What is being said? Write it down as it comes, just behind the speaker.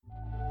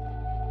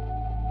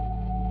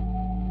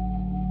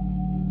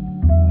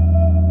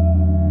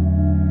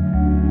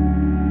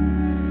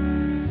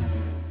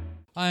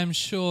I'm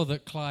sure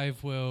that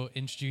Clive will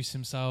introduce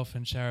himself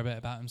and share a bit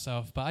about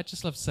himself, but I'd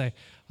just love to say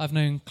I've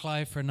known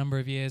Clive for a number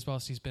of years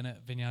whilst he's been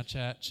at Vineyard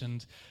Church,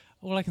 and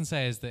all I can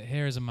say is that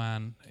here is a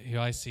man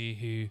who I see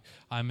who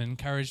I'm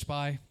encouraged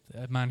by,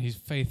 a man who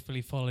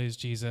faithfully follows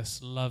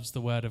Jesus, loves the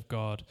Word of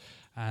God,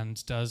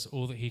 and does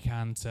all that he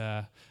can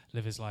to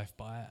live his life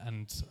by it.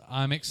 And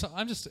I'm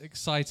just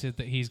excited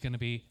that he's going to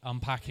be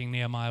unpacking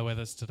Nehemiah with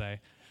us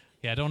today.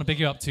 Yeah, I don't want to big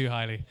you up too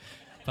highly,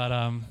 but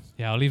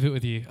I'll leave it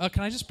with you. Oh,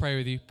 can I just pray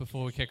with you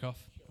before we kick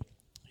off?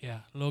 Yeah,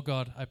 Lord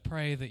God, I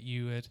pray that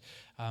you would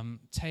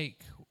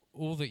take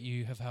all that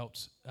you have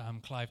helped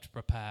Clive to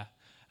prepare,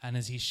 and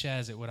as he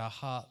shares it, would our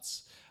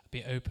hearts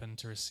be open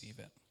to receive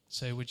it?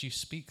 So would you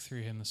speak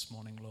through him this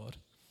morning, Lord?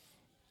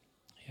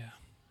 Yeah.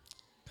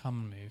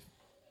 Come and move.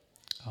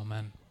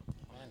 Amen.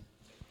 Amen.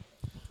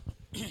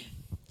 What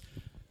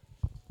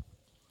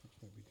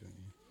are we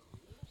doing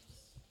here?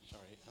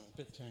 Sorry, I'm a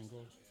bit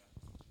tangled.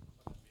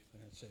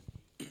 That's it.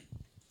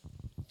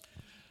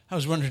 I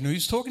was wondering who he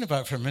was talking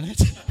about for a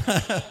minute.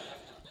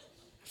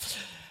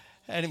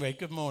 Anyway,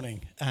 good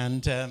morning.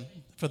 And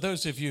for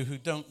those of you who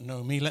don't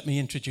know me, let me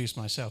introduce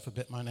myself a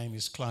bit. My name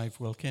is Clive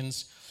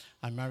Wilkins.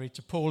 I'm married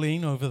to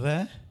Pauline over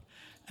there.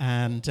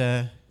 And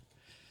I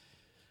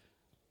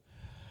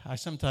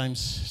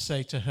sometimes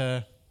say to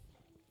her,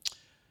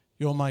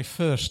 "You're my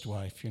first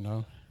wife, you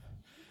know."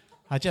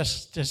 I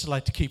just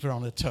like to keep her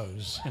on her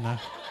toes, you know.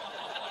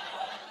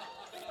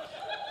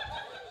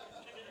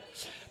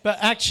 But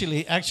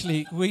actually,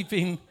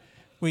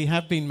 we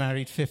have been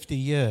married 50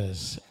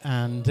 years,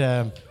 and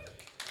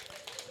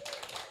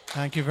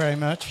thank you very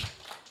much.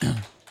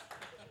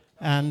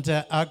 And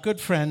our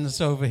good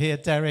friends over here,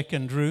 Derek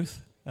and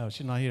Ruth,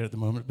 she's not here at the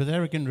moment, but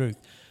Derek and Ruth,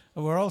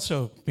 we're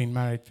also been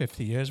married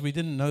 50 years. We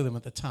didn't know them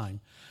at the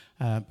time,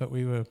 but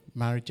we were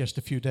married just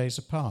a few days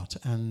apart.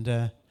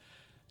 And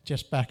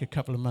just back a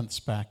couple of months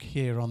back,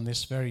 here on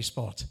this very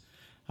spot,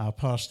 our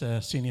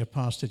pastor, senior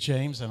pastor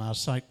James, and our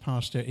site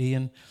pastor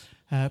Ian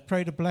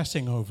prayed a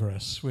blessing over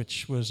us,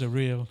 which was a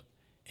real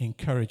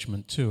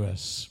encouragement to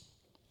us.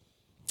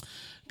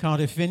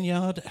 Cardiff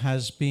Vineyard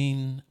has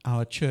been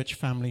our church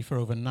family for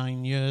over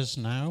 9 years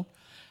now,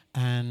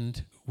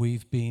 and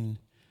we've been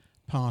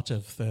part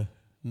of the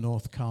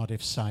North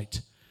Cardiff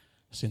site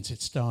since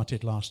it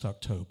started last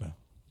October.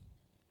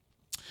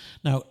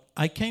 Now,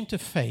 I came to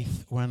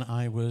faith when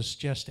I was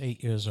just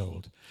 8 years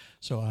old,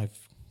 so a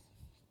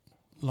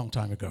long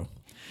time ago.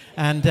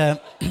 And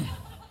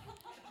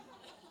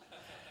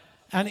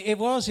and it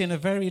was in a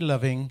very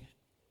loving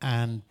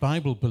and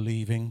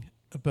Bible-believing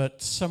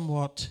but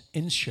somewhat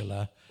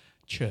insular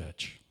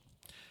church.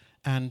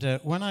 And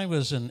when I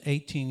was an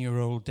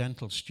 18-year-old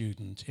dental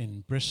student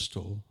in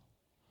Bristol,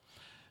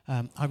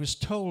 I was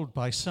told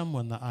by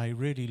someone that I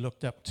really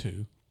looked up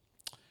to,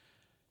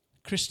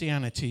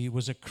 Christianity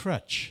was a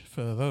crutch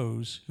for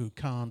those who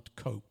can't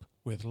cope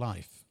with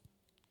life.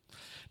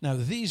 Now,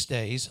 these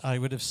days, I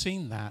would have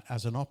seen that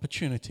as an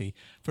opportunity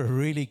for a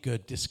really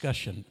good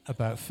discussion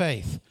about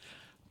faith.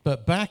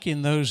 But back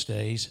in those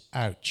days,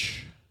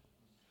 ouch.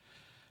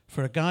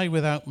 For a guy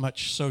without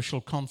much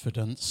social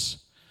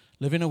confidence,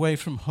 living away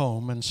from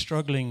home and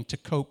struggling to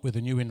cope with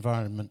a new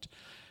environment,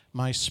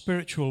 my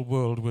spiritual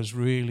world was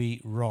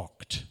really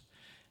rocked.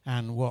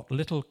 And what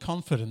little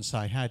confidence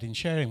I had in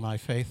sharing my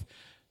faith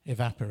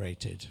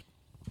evaporated.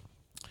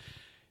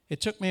 It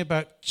took me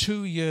about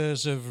 2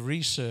 years of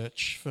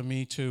research for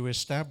me to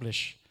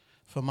establish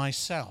for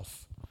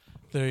myself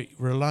the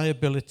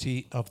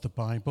reliability of the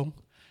Bible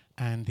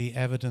and the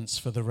evidence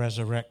for the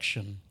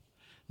resurrection,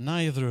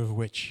 neither of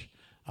which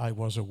I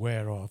was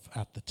aware of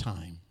at the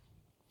time.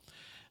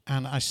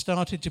 And I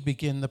started to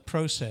begin the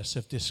process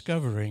of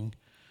discovering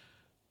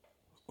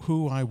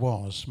who I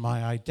was,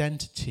 my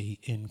identity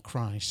in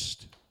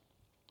Christ.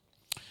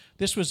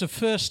 This was the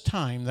first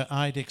time that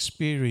I'd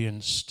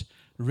experienced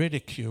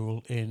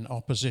ridicule in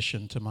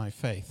opposition to my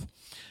faith.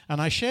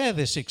 And I share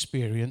this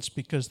experience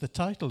because the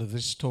title of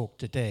this talk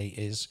today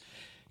is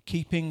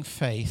Keeping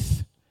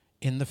Faith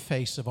in the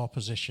Face of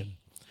Opposition,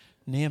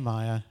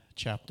 Nehemiah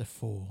chapter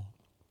 4.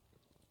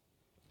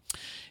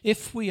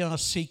 If we are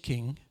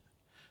seeking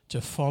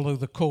to follow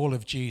the call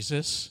of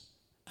Jesus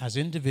as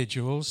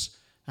individuals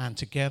and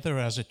together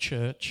as a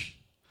church,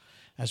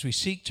 as we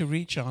seek to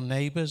reach our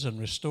neighbors and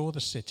restore the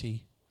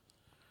city,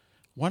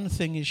 one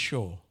thing is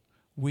sure,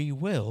 we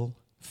will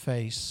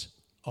face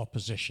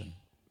opposition.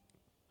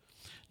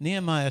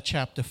 Nehemiah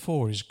chapter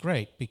 4 is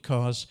great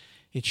because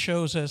it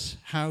shows us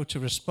how to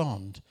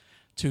respond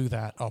to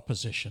that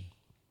opposition.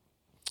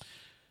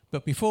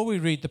 But before we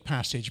read the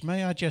passage,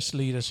 may I just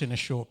lead us in a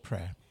short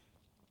prayer?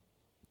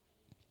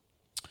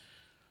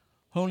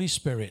 Holy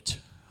Spirit,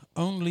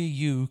 only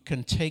you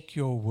can take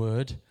your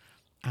word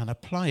and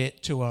apply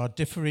it to our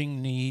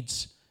differing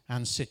needs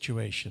and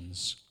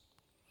situations.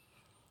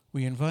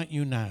 We invite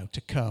you now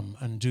to come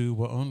and do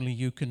what only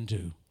you can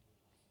do.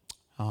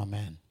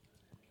 Amen.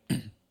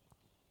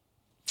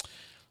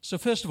 So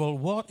first of all,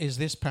 what is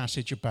this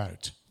passage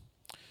about?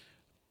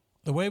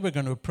 The way we're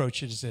going to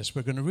approach it is this.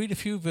 We're going to read a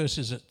few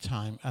verses at a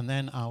time, and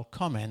then I'll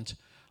comment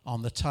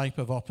on the type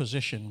of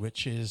opposition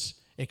which is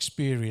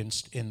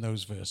experienced in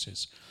those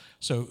verses.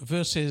 So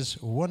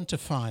verses 1 to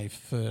 5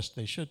 first,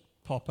 they should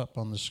pop up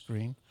on the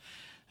screen.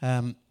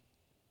 And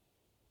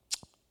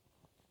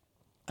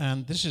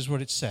this is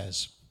what it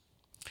says.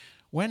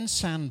 When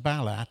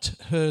Sanballat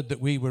heard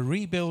that we were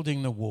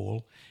rebuilding the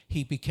wall,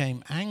 he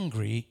became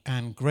angry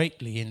and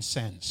greatly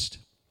incensed.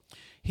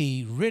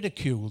 He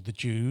ridiculed the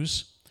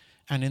Jews,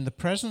 and in the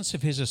presence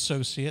of his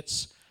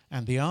associates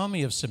and the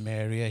army of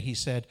Samaria, he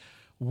said,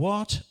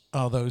 "What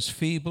are those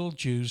feeble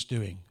Jews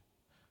doing?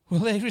 Will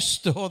they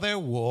restore their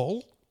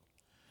wall?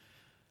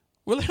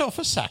 Will they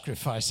offer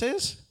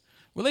sacrifices?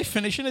 Will they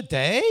finish in a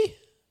day?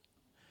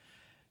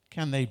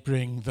 Can they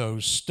bring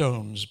those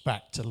stones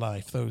back to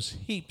life, those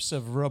heaps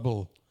of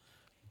rubble,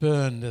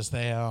 burned as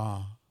they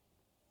are?"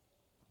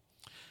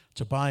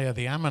 Tobiah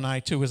the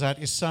Ammonite, who was at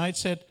his side,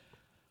 said,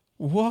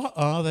 "What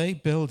are they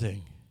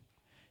building?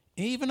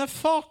 Even a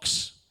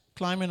fox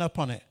climbing up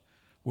on it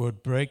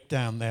would break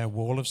down their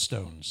wall of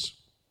stones.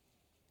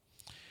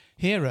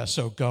 Hear us,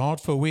 O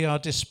God, for we are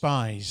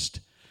despised.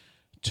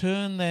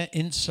 Turn their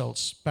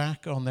insults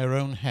back on their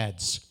own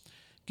heads.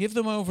 Give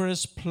them over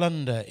as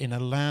plunder in a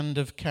land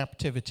of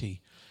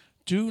captivity.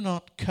 Do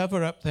not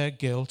cover up their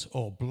guilt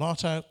or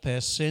blot out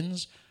their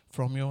sins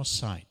from your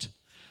sight,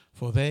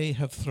 for they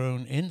have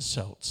thrown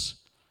insults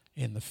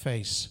in the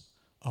face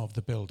of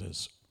the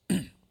builders."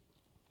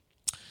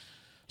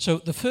 So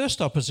the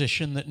first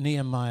opposition that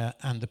Nehemiah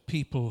and the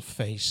people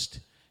faced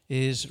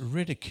is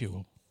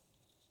ridicule.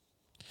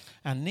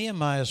 And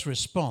Nehemiah's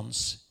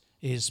response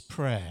is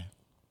prayer.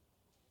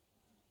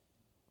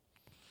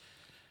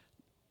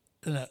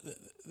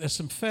 There's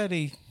some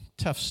fairly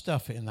tough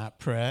stuff in that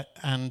prayer,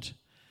 and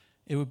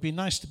it would be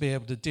nice to be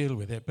able to deal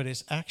with it, but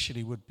it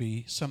actually would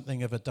be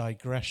something of a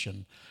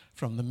digression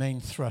from the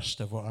main thrust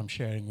of what I'm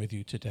sharing with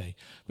you today.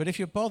 But if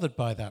you're bothered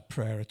by that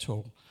prayer at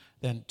all,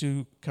 then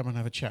do come and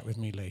have a chat with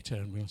me later,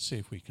 and we'll see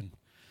if we can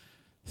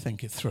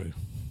think it through.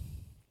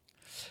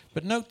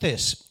 But note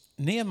this,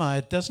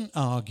 Nehemiah doesn't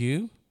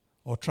argue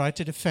or try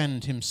to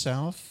defend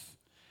himself.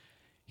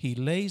 He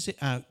lays it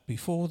out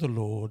before the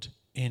Lord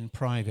in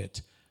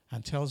private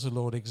and tells the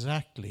Lord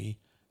exactly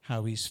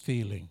how he's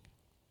feeling.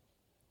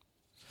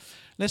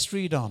 Let's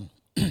read on.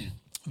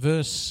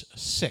 Verse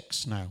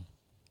 6 now.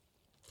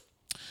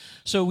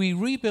 So we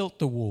rebuilt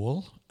the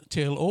wall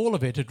till all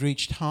of it had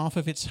reached half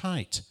of its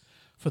height,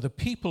 for the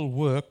people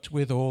worked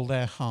with all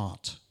their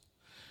heart.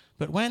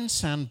 But when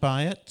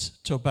Sanballat,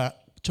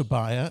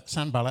 Tobiah,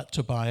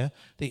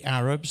 the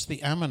Arabs,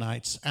 the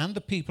Ammonites, and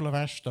the people of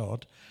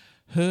Ashdod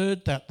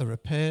heard that the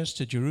repairs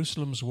to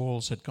Jerusalem's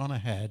walls had gone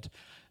ahead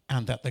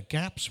and that the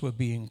gaps were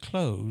being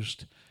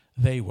closed,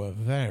 they were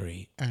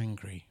very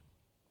angry.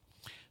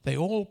 They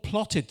all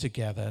plotted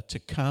together to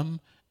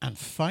come and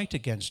fight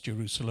against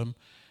Jerusalem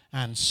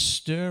and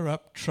stir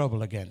up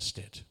trouble against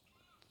it.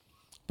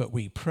 But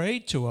we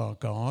prayed to our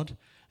God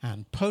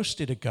and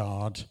posted a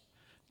guard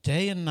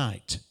day and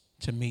night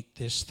to meet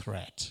this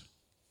threat.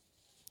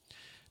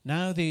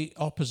 Now the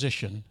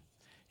opposition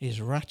is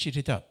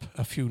ratcheted up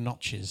a few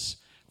notches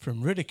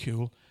from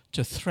ridicule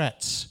to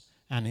threats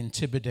and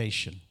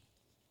intimidation.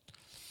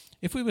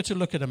 If we were to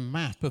look at a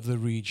map of the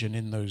region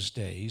in those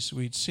days,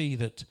 we'd see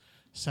that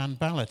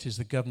Sanballat is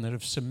the governor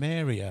of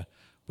Samaria,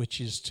 which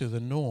is to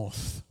the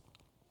north.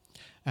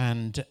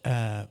 And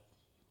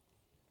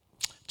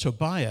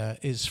Tobiah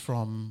is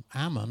from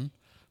Ammon,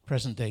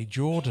 present-day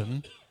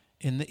Jordan,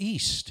 in the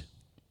east.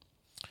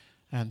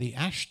 And the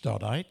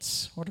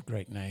Ashdodites, what a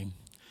great name,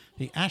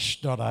 the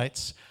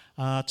Ashdodites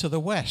are to the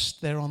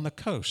west. They're on the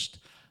coast.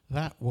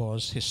 That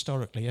was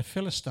historically a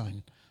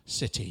Philistine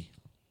city.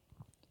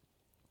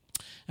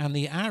 And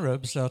the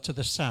Arabs are to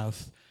the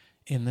south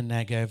in the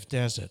Negev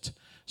desert.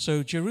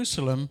 So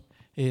Jerusalem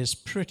is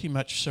pretty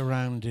much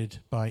surrounded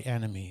by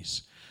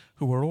enemies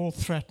who are all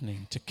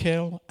threatening to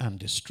kill and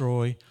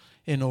destroy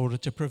in order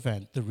to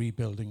prevent the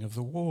rebuilding of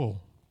the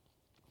wall.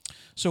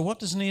 So what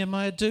does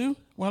Nehemiah do?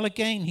 Well,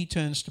 again, he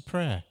turns to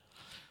prayer,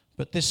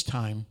 but this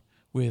time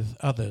with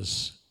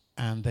others,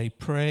 and they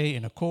pray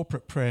in a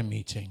corporate prayer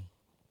meeting.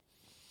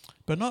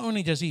 But not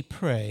only does he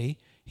pray,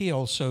 he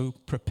also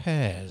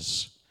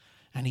prepares,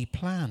 and he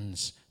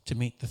plans to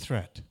meet the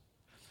threat.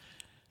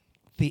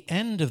 The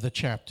end of the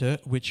chapter,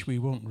 which we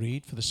won't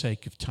read for the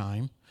sake of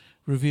time,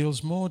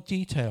 reveals more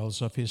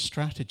details of his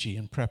strategy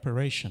and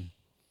preparation.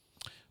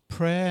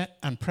 Prayer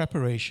and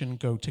preparation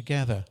go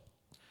together.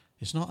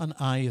 It's not an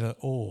either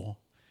or,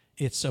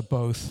 it's a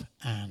both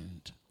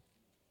and.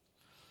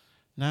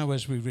 Now,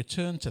 as we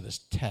return to this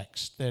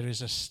text, there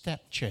is a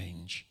step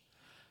change.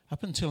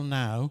 Up until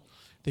now,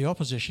 the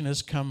opposition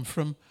has come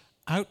from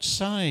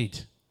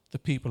outside the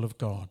people of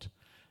God.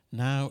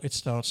 Now it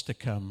starts to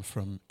come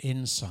from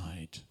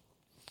inside.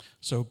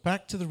 So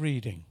back to the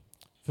reading,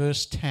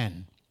 verse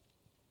 10.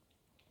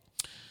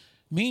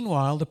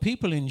 Meanwhile, the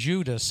people in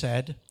Judah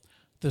said,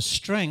 "The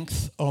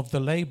strength of the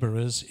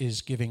laborers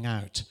is giving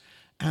out,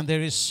 and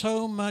there is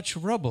so much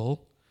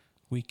rubble,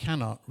 we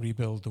cannot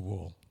rebuild the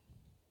wall."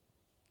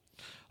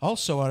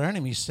 Also our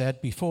enemies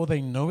said, "Before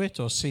they know it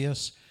or see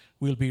us,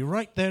 We'll be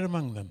right there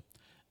among them,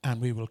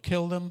 and we will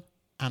kill them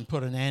and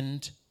put an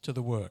end to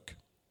the work."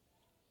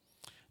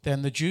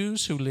 Then the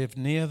Jews who lived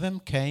near them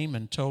came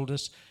and told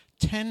us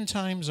 10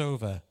 times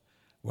over,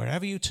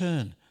 "Wherever you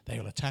turn, they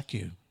will attack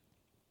you."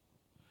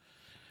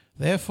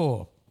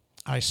 Therefore,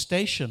 I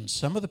stationed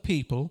some of the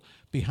people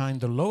behind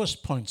the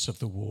lowest points of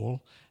the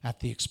wall at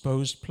the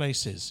exposed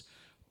places,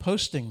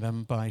 posting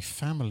them by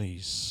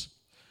families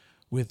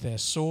with their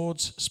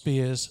swords,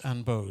 spears,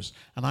 and bows.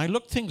 And I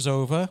looked things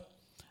over,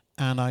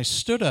 and I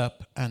stood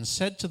up and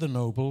said to the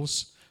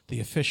nobles, the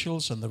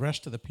officials, and the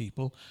rest of the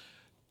people,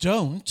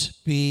 "Don't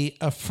be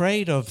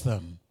afraid of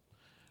them.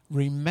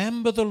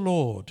 Remember the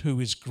Lord, who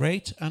is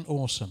great and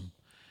awesome,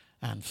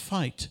 and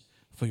fight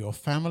for your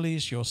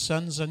families, your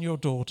sons and your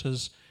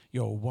daughters,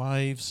 your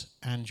wives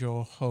and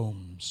your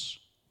homes."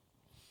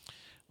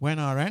 When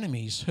our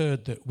enemies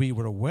heard that we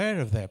were aware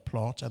of their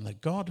plot and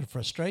that God had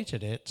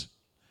frustrated it,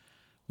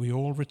 we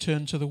all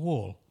returned to the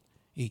wall,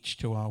 each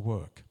to our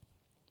work.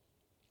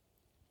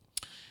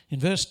 In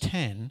verse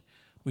 10,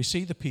 we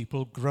see the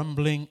people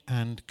grumbling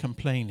and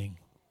complaining.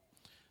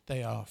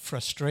 They are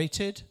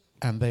frustrated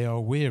and they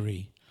are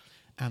weary,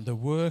 and the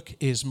work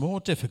is more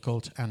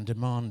difficult and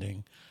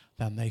demanding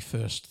than they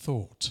first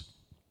thought.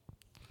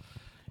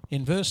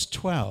 In verse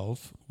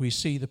 12, we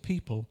see the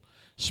people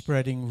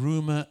spreading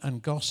rumor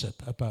and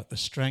gossip about the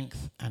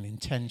strength and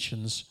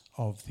intentions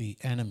of the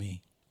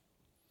enemy.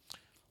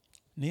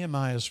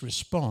 Nehemiah's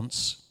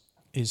response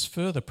is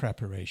further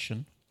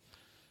preparation,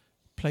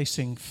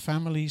 placing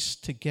families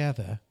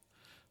together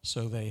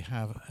so they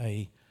have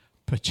a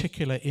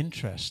particular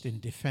interest in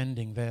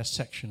defending their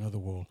section of the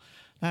wall.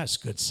 That's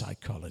good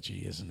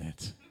psychology, isn't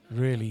it?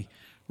 Really,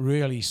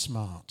 really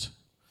smart.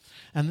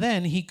 And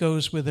then he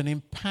goes with an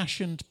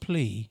impassioned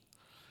plea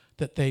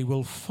that they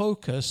will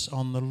focus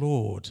on the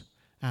Lord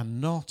and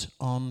not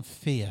on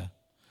fear,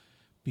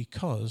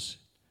 because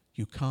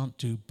you can't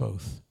do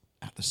both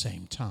at the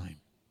same time.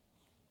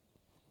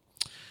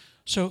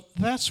 So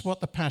that's what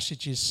the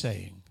passage is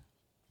saying.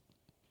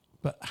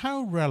 But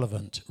how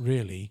relevant,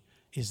 really,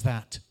 is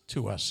that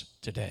to us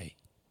today?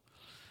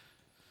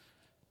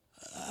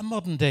 A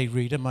modern day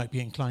reader might be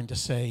inclined to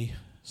say,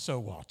 so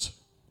what?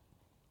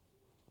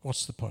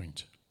 What's the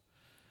point?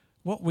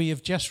 What we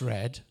have just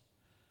read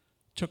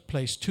took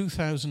place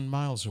 2,000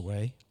 miles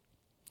away,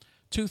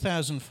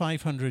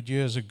 2,500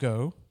 years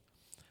ago,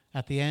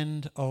 at the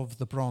end of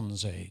the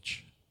Bronze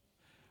Age.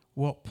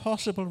 What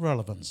possible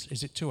relevance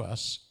is it to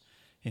us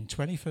in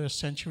 21st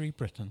century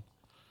Britain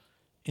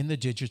in the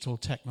digital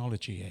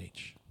technology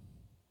age?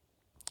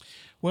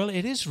 Well,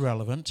 it is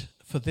relevant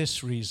for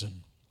this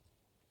reason.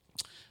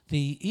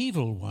 The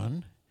evil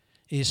one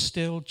is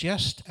still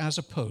just as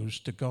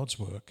opposed to God's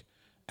work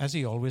as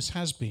he always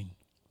has been,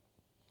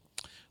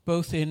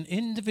 both in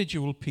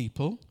individual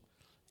people,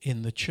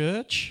 in the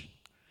church,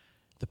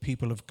 the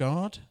people of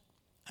God,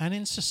 and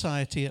in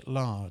society at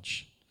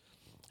large.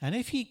 And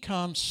if he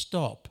can't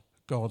stop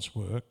God's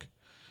work,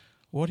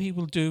 what he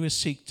will do is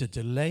seek to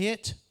delay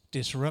it,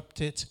 disrupt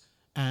it,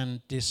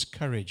 and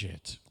discourage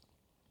it.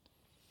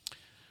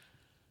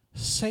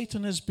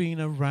 Satan has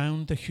been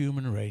around the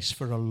human race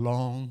for a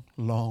long,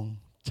 long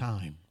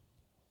time.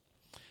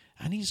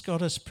 And he's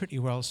got us pretty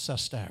well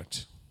sussed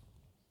out.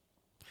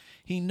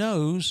 He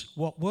knows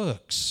what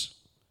works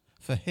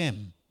for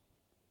him.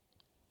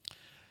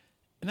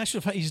 In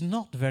actual fact, he's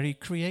not very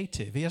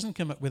creative. He hasn't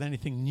come up with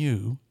anything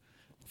new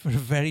for a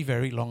very,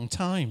 very long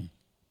time.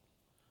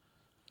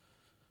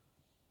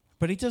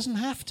 But he doesn't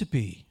have to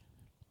be,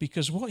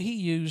 because what he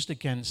used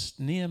against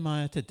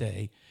Nehemiah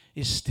today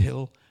is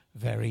still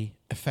very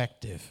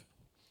effective.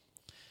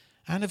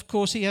 And of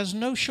course, he has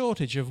no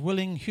shortage of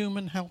willing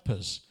human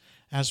helpers,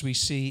 as we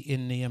see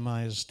in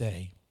Nehemiah's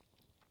day.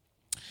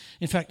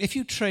 In fact, if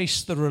you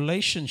trace the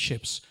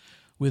relationships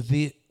with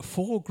the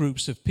 4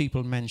 groups of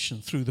people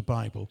mentioned through the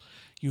Bible,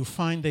 you'll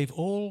find they've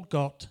all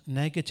got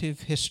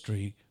negative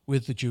history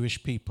with the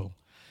Jewish people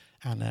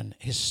and an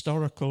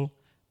historical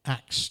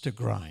axe to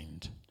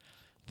grind.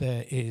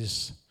 There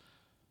is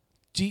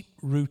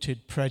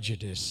deep-rooted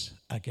prejudice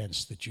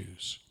against the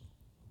Jews.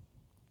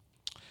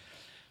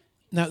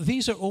 Now,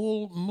 these are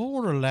all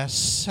more or less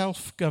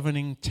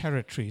self-governing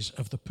territories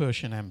of the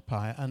Persian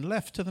Empire and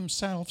left to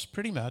themselves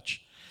pretty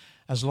much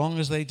as long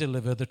as they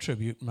deliver the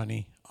tribute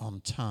money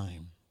on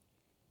time.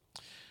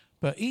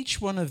 But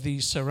each one of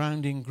these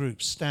surrounding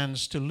groups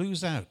stands to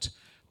lose out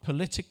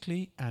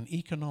politically and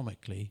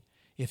economically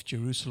if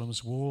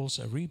Jerusalem's walls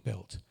are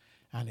rebuilt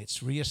and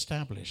it's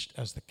re-established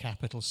as the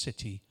capital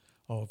city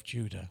of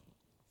Judah.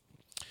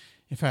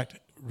 In fact,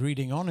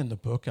 reading on in the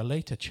book, a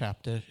later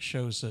chapter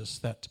shows us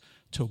that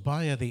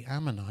Tobiah the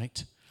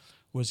Ammonite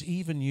was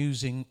even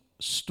using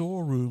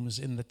storerooms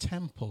in the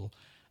temple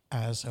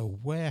as a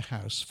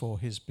warehouse for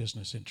his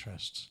business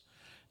interests.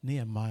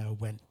 Nehemiah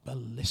went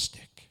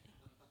ballistic.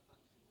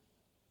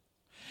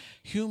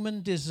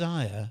 Human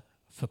desire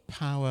for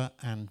power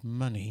and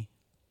money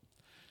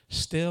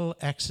still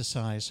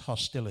exercise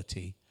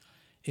hostility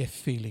if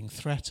feeling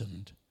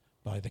threatened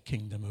by the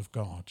kingdom of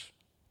God.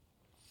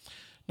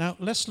 Now,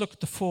 let's look at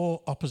the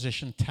 4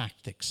 opposition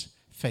tactics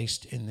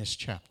faced in this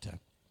chapter.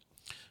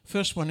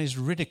 First one is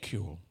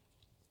ridicule.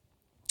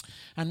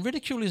 And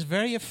ridicule is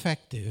very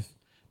effective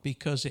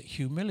because it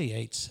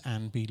humiliates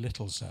and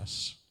belittles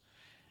us,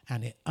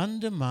 and it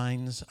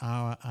undermines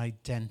our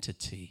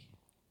identity.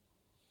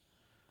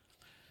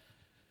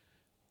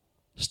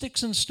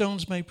 Sticks and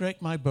stones may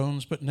break my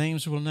bones, but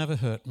names will never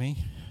hurt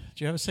me.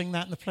 Do you ever sing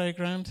that in the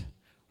playground?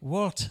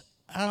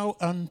 How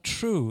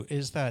untrue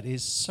is that?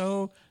 Is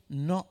so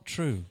not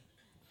true.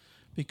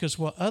 Because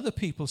what other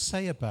people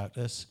say about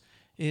us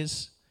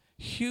is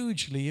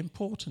hugely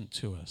important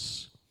to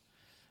us.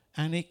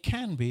 And it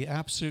can be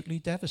absolutely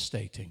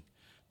devastating,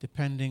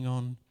 depending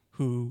on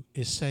who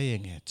is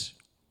saying it.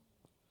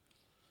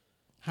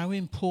 How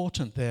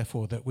important,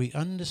 therefore, that we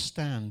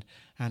understand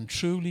and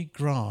truly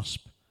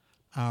grasp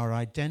our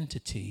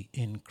identity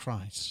in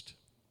Christ.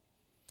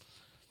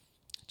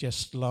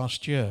 Just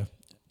last year,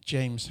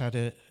 James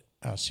had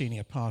our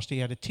senior pastor,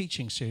 he had a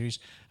teaching series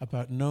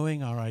about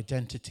knowing our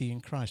identity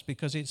in Christ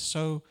because it's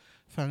so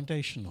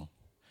foundational.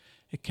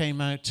 It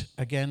came out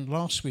again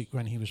last week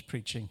when he was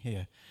preaching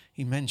here.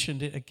 He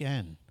mentioned it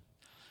again.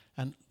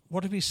 And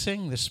what did we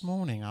sing this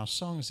morning, our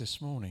songs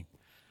this morning?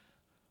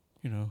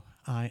 You know,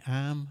 I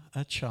am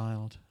a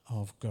child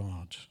of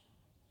God.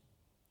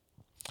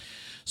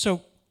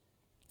 So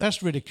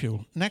that's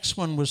ridicule. Next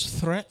one was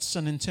threats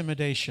and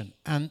intimidation.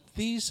 And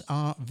these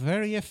are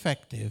very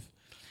effective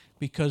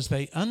because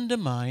they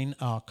undermine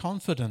our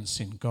confidence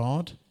in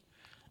God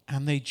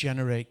and they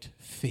generate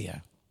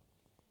fear.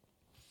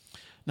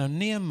 Now,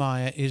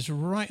 Nehemiah is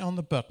right on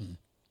the button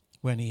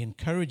when he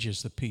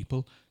encourages the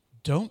people,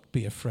 don't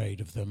be afraid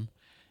of them,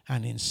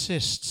 and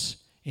insists,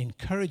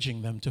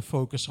 encouraging them to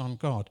focus on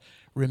God.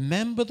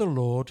 Remember the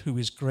Lord who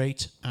is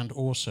great and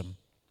awesome.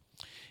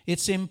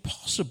 It's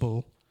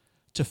impossible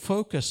to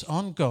focus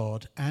on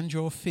God and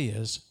your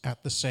fears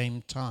at the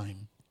same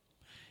time.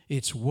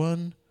 It's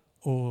one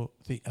or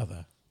the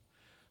other.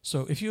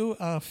 So if you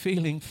are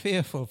feeling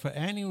fearful for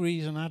any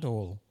reason at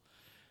all,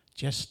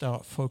 just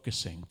start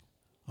focusing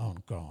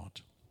on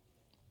God.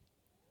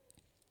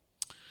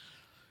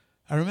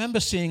 I remember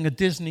seeing a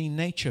Disney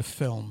nature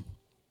film,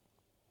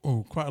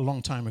 quite a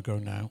long time ago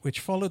now, which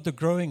followed the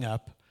growing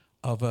up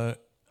of a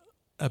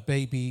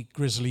baby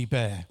grizzly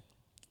bear.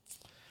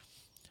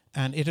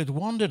 And it had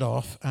wandered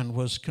off and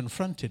was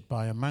confronted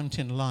by a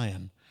mountain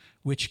lion,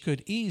 which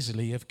could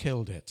easily have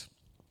killed it.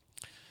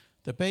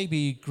 The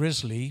baby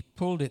grizzly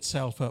pulled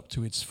itself up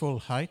to its full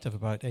height of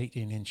about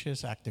 18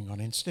 inches, acting on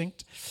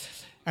instinct,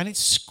 and it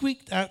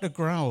squeaked out a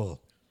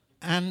growl,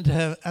 and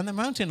the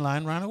mountain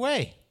lion ran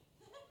away.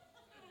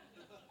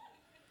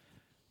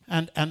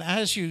 And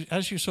as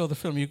you saw the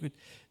film, you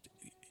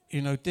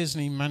could,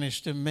 Disney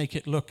managed to make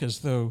it look as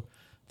though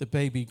the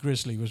baby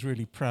grizzly was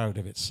really proud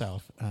of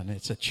itself and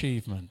its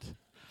achievement.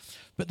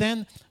 But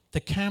then the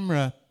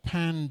camera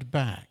panned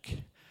back,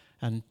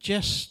 and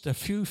just a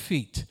few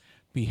feet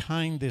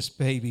behind this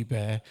baby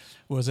bear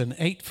was an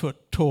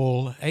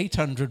 8-foot-tall,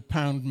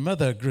 800-pound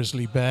mother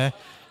grizzly bear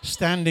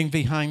standing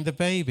behind the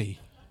baby.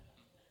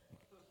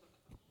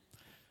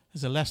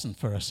 There's a lesson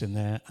for us in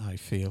there, I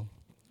feel.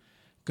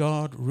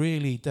 God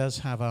really does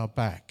have our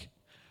back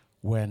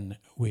when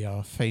we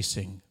are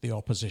facing the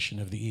opposition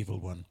of the evil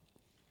one.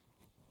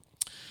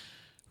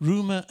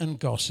 Rumor and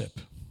gossip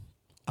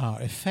are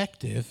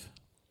effective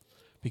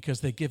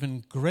because they're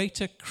given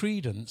greater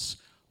credence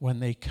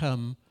when they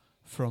come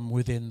from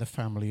within the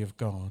family of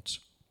God.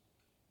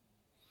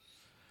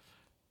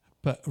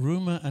 But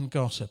rumor and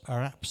gossip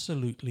are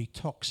absolutely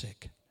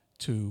toxic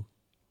to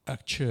a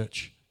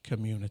church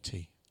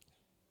community.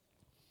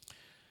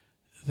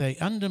 They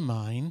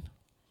undermine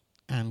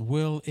and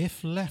will,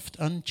 if left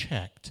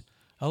unchecked,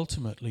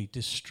 ultimately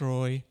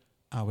destroy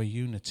our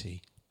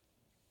unity.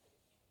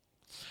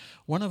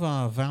 One of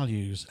our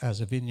values as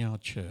a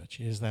Vineyard Church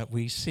is that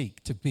we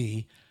seek to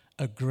be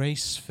a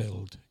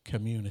grace-filled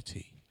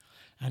community.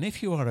 And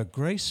if you are a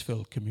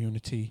grace-filled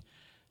community,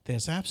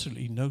 there's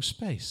absolutely no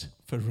space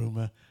for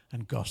rumor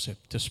and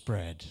gossip to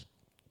spread.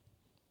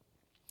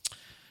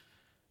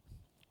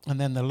 And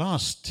then the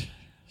last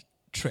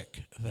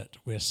trick that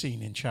we're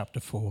seeing in chapter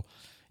 4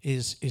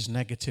 is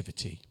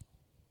negativity.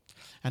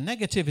 And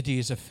negativity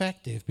is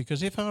effective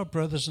because if our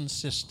brothers and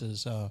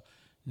sisters are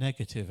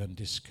negative and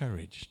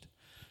discouraged,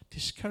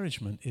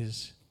 discouragement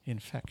is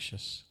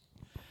infectious.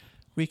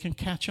 We can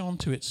catch on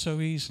to it so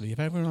easily. If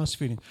everyone else is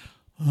feeling,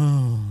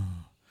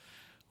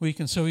 we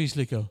can so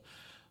easily go,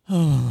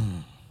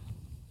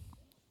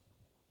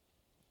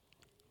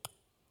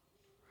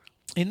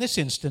 In this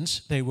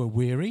instance, they were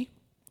weary,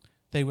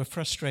 they were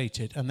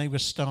frustrated, and they were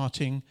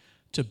starting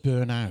to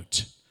burn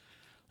out.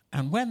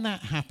 And when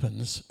that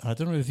happens, I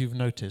don't know if you've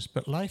noticed,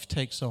 but life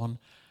takes on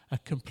a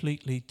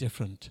completely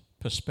different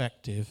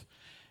perspective,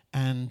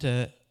 and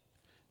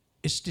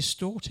it's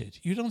distorted.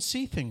 You don't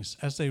see things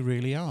as they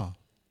really are.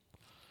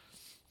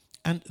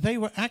 And they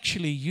were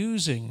actually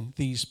using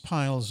these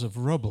piles of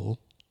rubble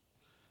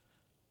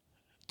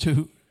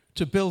to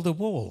build a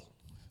wall.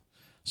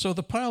 So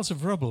the piles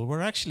of rubble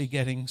were actually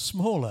getting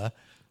smaller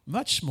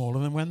much smaller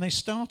than when they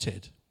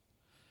started.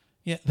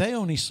 Yet they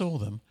only saw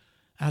them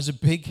as a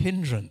big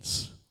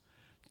hindrance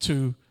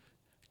to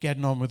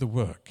getting on with the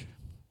work.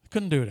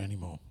 Couldn't do it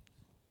anymore.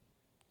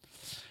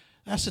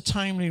 That's a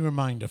timely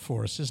reminder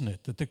for us, isn't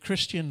it? That the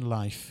Christian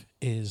life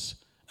is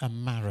a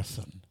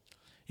marathon.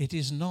 It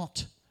is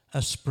not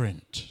a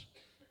sprint.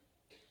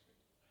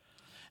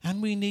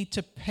 And we need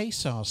to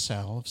pace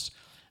ourselves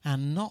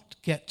and not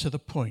get to the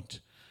point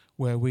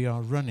where we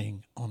are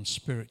running on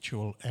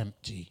spiritual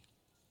empty.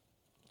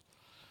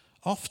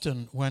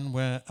 Often when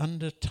we're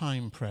under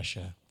time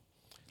pressure,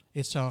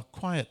 it's our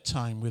quiet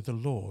time with the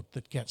Lord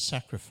that gets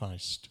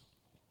sacrificed.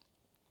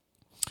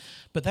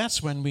 But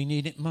that's when we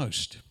need it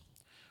most.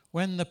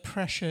 When the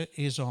pressure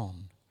is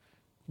on,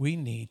 we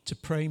need to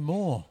pray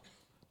more,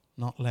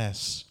 not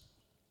less.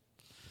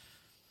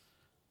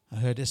 I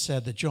heard it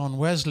said that John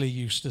Wesley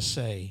used to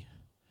say,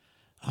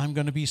 I'm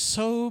going to be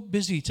so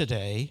busy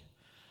today,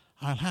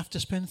 I'll have to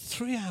spend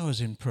 3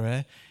 hours in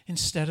prayer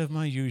instead of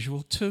my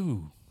usual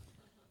 2.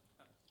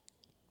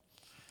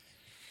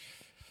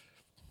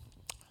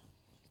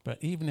 But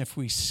even if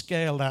we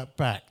scale that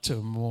back to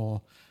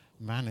more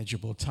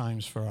manageable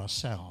times for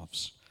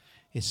ourselves,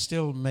 it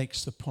still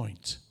makes the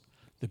point.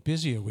 The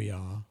busier we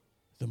are,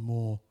 the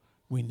more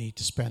we need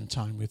to spend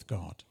time with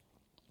God.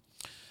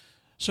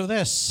 So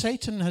there,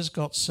 Satan has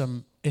got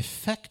some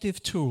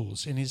effective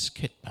tools in his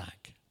kit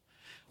bag.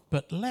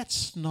 But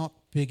let's not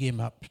big him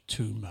up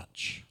too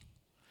much.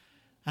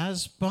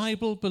 As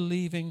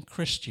Bible-believing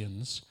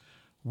Christians,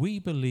 we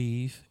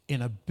believe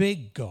in a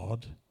big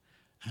God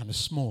and a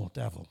small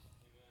devil.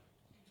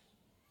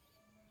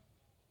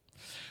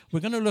 We're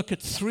going to look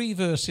at 3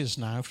 verses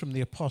now from the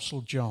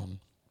Apostle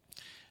John.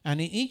 And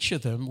in each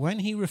of them, when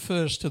he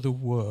refers to the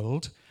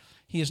world,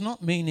 he is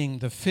not meaning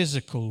the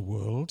physical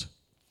world,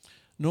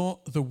 nor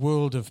the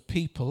world of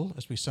people,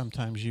 as we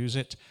sometimes use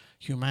it,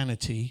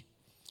 humanity,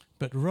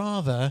 but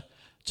rather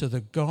to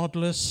the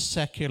godless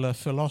secular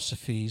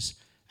philosophies,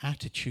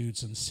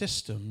 attitudes, and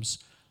systems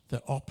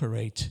that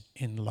operate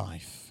in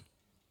life.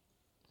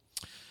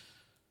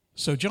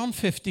 So John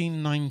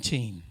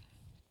 15:19.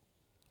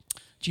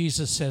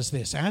 Jesus says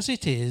this, as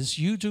it is,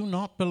 you do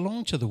not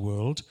belong to the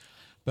world,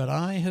 but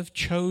I have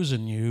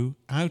chosen you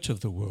out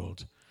of the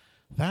world.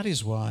 That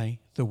is why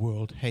the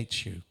world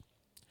hates you.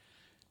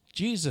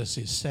 Jesus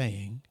is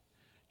saying,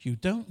 you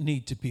don't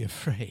need to be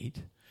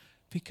afraid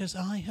because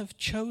I have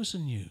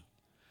chosen you.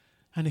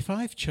 And if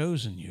I've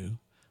chosen you,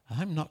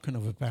 I'm not going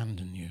to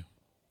abandon you.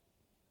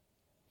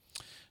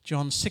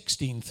 John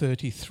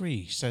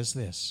 16:33 says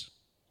this.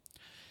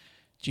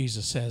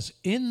 Jesus says,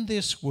 in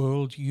this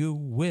world you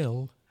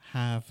will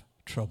have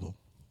trouble.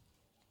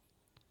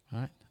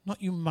 All right?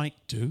 Not you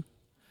might do,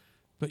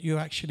 but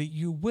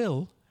you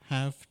will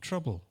have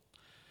trouble.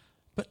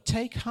 But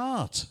take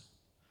heart,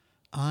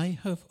 I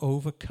have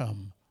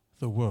overcome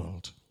the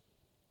world.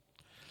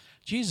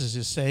 Jesus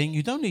is saying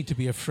you don't need to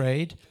be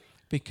afraid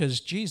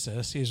because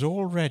Jesus is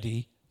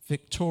already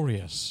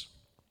victorious.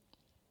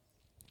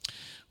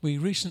 We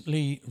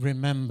recently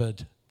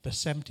remembered the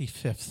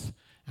 75th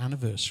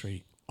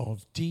anniversary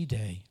of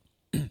D-Day.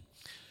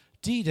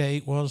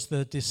 D-Day was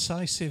the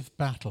decisive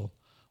battle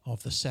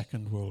of the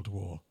Second World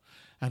War.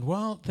 And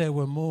while there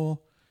were more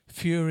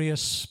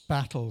furious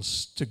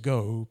battles to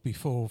go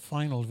before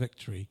final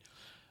victory,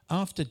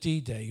 after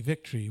D-Day,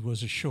 victory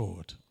was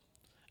assured.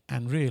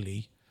 And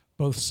really,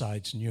 both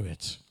sides knew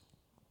it.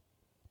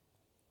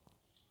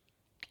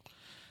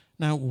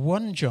 Now,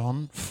 1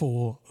 John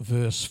 4,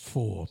 verse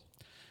 4.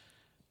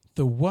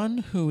 The one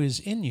who is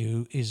in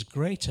you is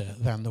greater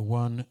than the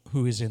one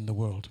who is in the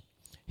world.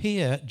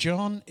 Here,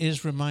 John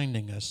is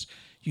reminding us,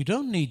 you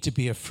don't need to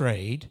be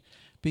afraid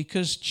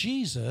because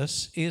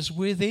Jesus is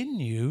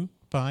within you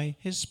by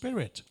his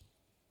Spirit.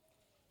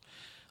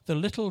 The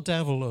little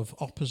devil of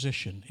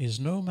opposition is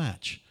no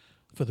match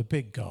for the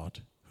big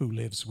God who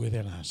lives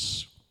within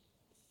us.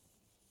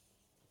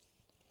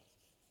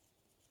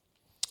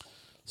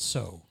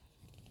 So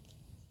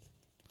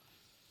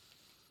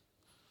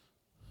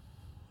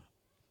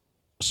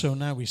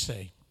now we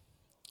say,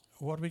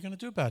 what are we going to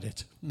do about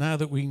it? Now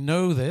that we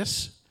know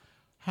this,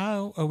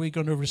 how are we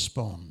going to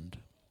respond?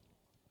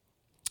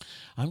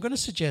 I'm going to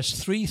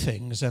suggest 3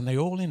 things, and they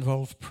all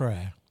involve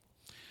prayer.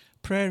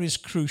 Prayer is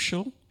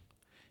crucial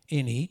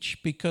in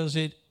each because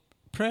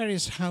prayer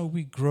is how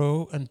we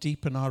grow and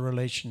deepen our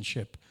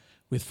relationship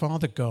with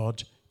Father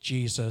God,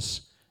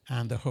 Jesus,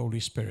 and the Holy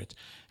Spirit.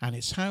 And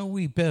it's how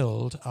we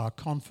build our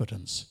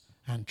confidence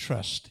and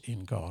trust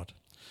in God.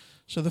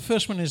 So the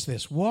first one is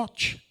this: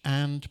 watch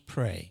and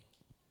pray.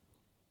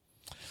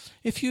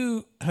 If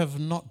you have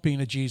not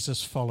been a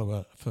Jesus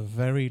follower for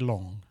very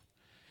long,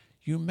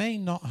 you may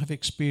not have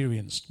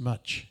experienced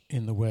much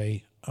in the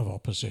way of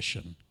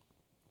opposition.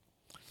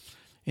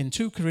 In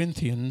 2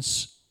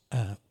 Corinthians,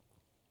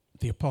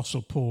 the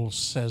Apostle Paul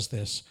says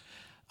this,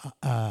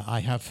 I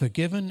have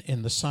forgiven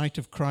in the sight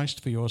of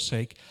Christ for your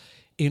sake,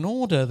 in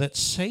order that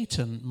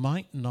Satan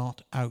might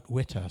not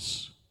outwit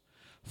us,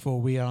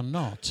 for we are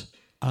not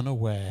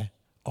unaware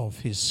of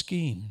his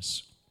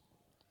schemes.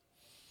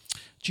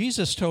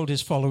 Jesus told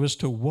his followers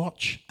to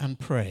watch and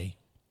pray.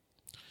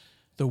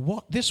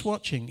 This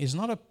watching is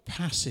not a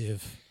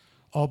passive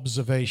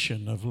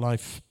observation of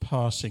life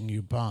passing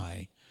you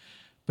by,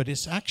 but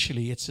it's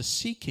a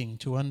seeking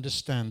to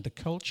understand the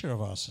culture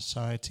of our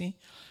society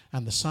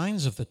and the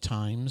signs of the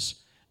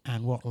times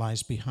and what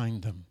lies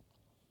behind them.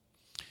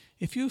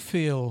 If you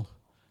feel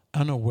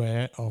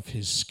unaware of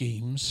his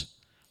schemes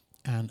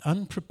and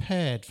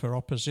unprepared for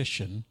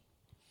opposition,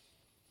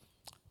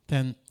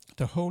 then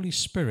the Holy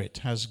Spirit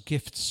has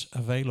gifts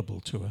available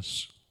to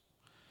us.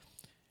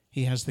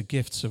 He has the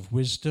gifts of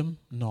wisdom,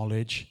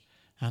 knowledge,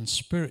 and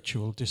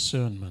spiritual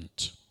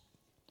discernment.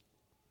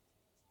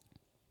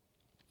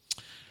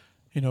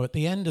 You know, at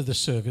the end of the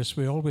service,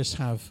 we always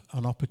have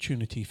an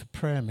opportunity for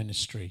prayer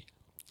ministry.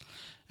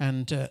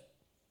 And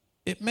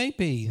it may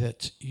be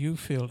that you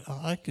feel,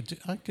 I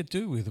could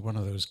do with one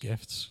of those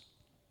gifts.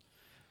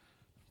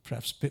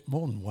 Perhaps a bit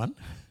more than one.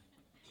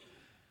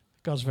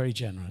 God's very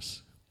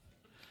generous.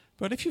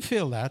 But if you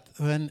feel that,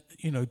 then,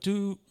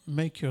 do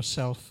make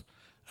yourself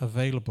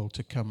available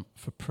to come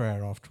for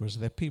prayer afterwards.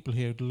 There are people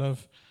here who'd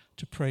love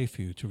to pray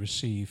for you to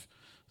receive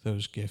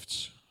those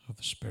gifts of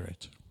the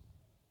Spirit.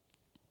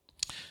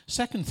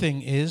 Second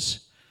thing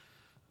is,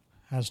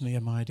 as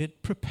Nehemiah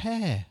did,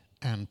 prepare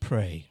and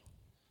pray.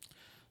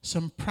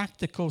 Some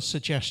practical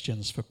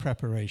suggestions for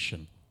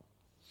preparation.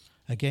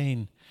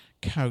 Again,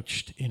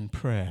 couched in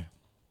prayer.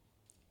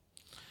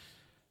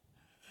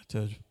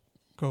 To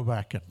go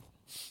back and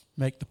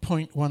make the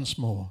point once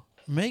more.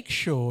 Make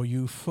sure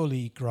you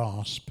fully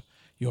grasp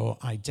your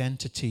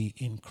identity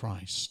in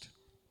Christ.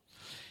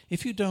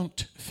 If you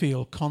don't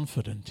feel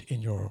confident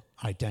in your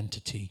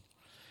identity,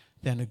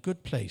 then a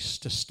good place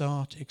to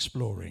start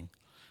exploring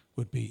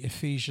would be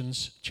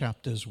Ephesians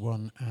chapters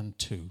 1 and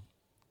 2.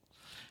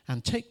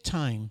 And take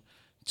time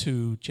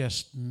to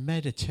just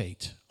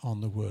meditate on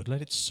the word.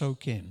 Let it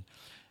soak in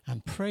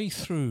and pray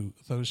through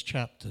those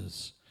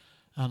chapters.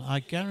 And I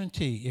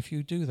guarantee if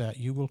you do that,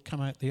 you will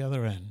come out the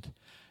other end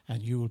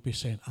and you will be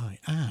saying, I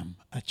am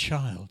a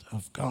child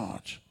of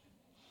God.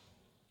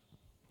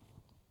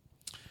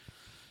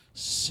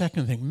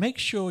 Second thing, make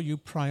sure you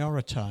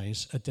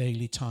prioritize a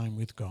daily time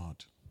with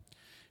God.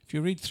 If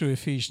you read through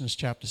Ephesians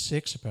chapter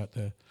 6 about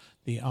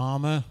the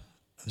armor,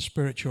 the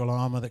spiritual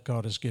armor that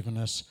God has given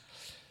us,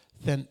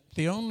 then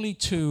the only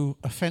two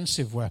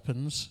offensive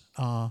weapons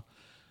are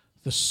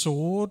the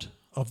sword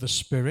of the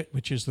Spirit,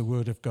 which is the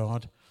Word of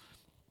God,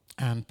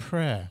 and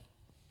prayer.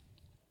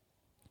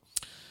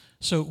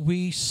 So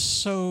we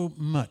so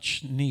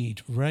much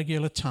need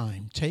regular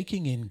time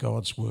taking in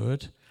God's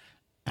Word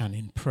and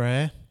in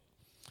prayer,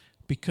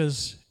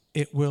 because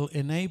it will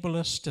enable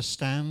us to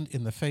stand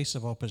in the face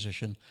of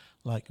opposition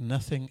like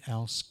nothing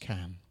else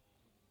can.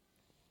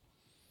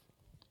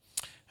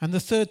 And the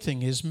third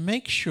thing is,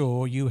 make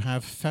sure you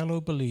have fellow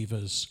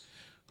believers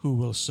who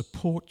will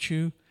support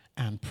you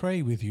and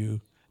pray with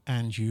you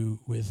and you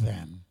with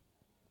them.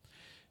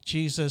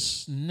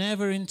 Jesus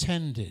never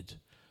intended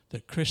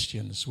that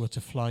Christians were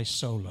to fly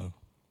solo.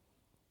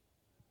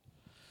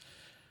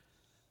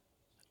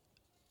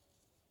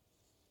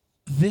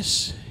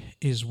 This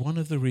is one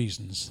of the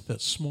reasons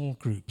that small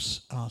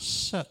groups are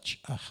such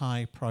a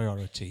high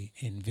priority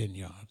in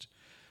Vineyard.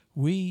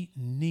 We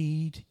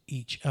need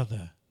each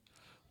other.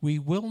 We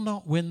will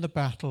not win the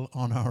battle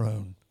on our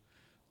own,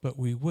 but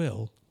we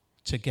will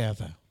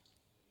together.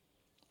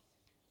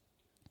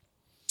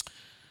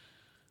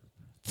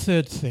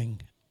 Third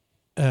thing,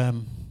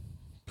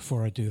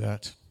 before I do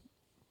that,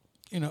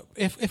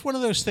 if one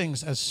of those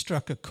things has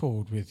struck a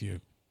chord with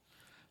you,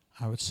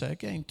 I would say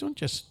again, don't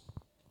just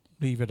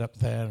leave it up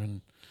there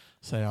and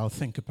say, I'll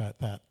think about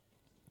that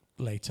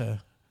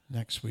later,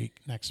 next week,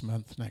 next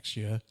month, next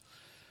year.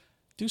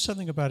 Do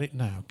something about it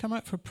now. Come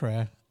out for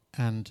prayer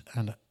and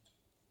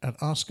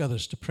ask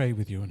others to pray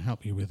with you and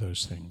help you with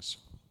those things.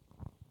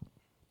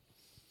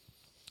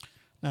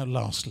 Now,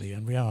 lastly,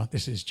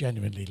 this is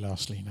genuinely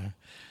lastly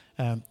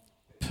now,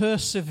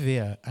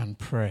 persevere and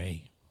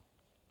pray.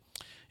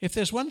 If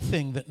there's one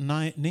thing that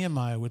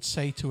Nehemiah would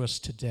say to us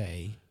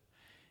today,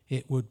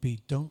 it would be,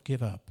 don't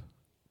give up.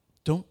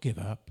 Don't give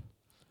up.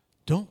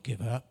 Don't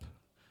give up.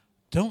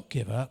 Don't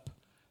give up.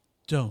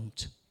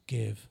 Don't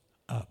give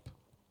up.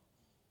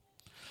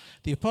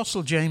 The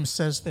Apostle James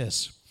says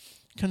this,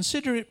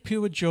 consider it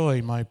pure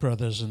joy, my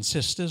brothers and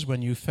sisters,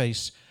 when you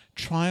face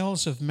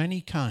trials of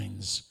many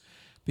kinds,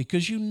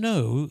 because you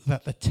know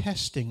that the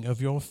testing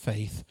of your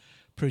faith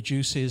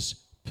produces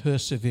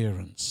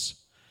perseverance.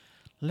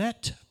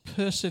 Let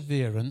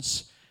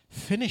perseverance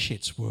finish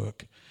its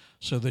work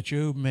so that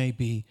you may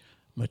be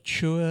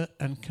mature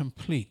and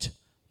complete,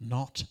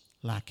 not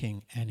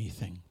lacking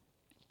anything.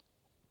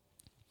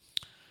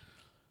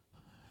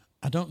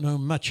 I don't know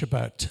much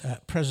about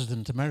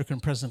American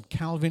President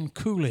Calvin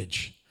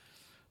Coolidge,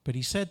 but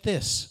he said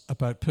this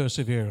about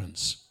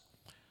perseverance.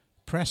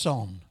 Press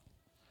on.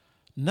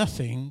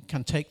 Nothing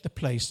can take the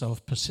place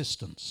of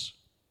persistence.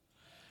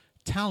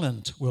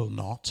 Talent will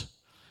not.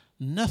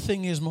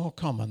 Nothing is more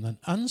common than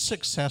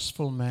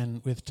unsuccessful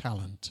men with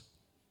talent.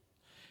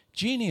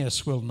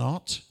 Genius will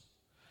not.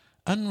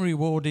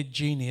 Unrewarded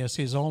genius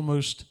is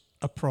almost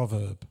a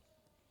proverb.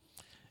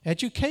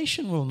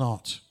 Education will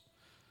not.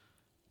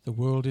 The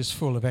world is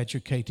full of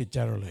educated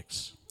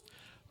derelicts.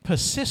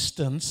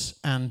 Persistence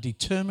and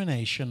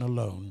determination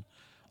alone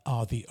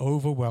are the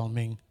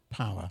overwhelming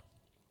power.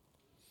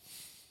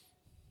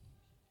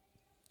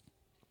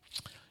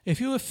 If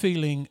you are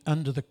feeling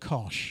under the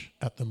cosh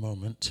at the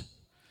moment,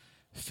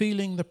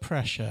 feeling the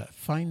pressure,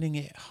 finding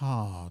it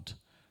hard,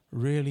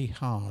 really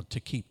hard to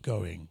keep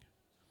going,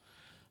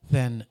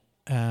 then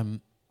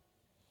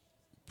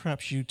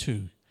perhaps you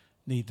too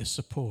need the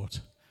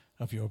support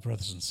of your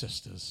brothers and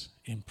sisters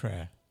in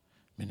prayer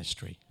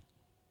ministry.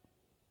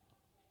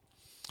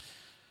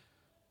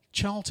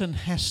 Charlton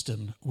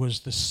Heston was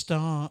the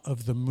star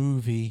of the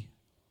movie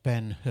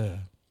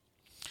Ben-Hur.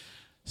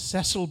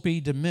 Cecil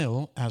B.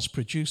 DeMille, as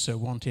producer,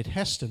 wanted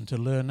Heston to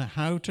learn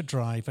how to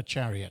drive a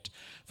chariot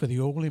for the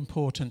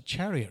all-important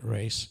chariot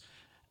race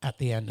at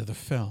the end of the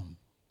film.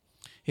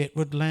 It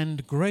would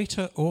lend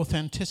greater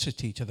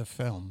authenticity to the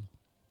film.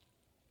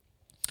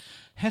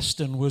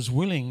 Heston was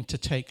willing to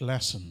take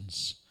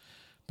lessons,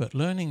 but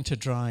learning to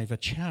drive a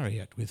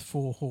chariot with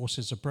 4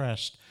 horses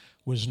abreast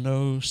was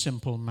no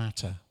simple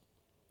matter.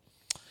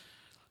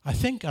 "I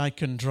think I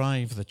can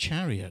drive the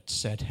chariot,"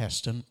 said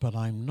Heston, "but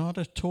I'm not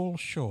at all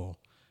sure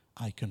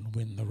I can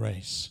win the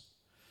race."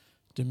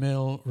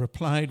 DeMille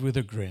replied with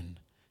a grin,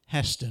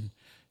 "Heston,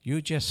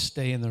 you just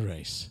stay in the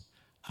race.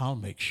 I'll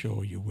make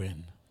sure you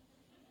win."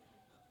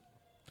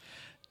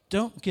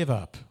 Don't give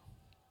up.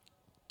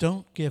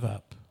 Don't give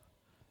up.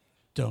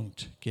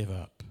 Don't give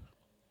up.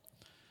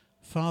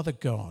 Father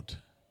God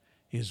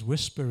is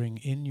whispering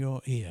in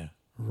your ear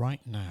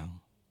right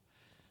now,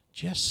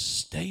 just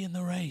stay in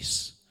the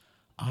race.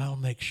 I'll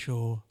make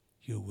sure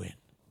you win.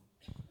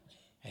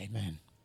 Amen.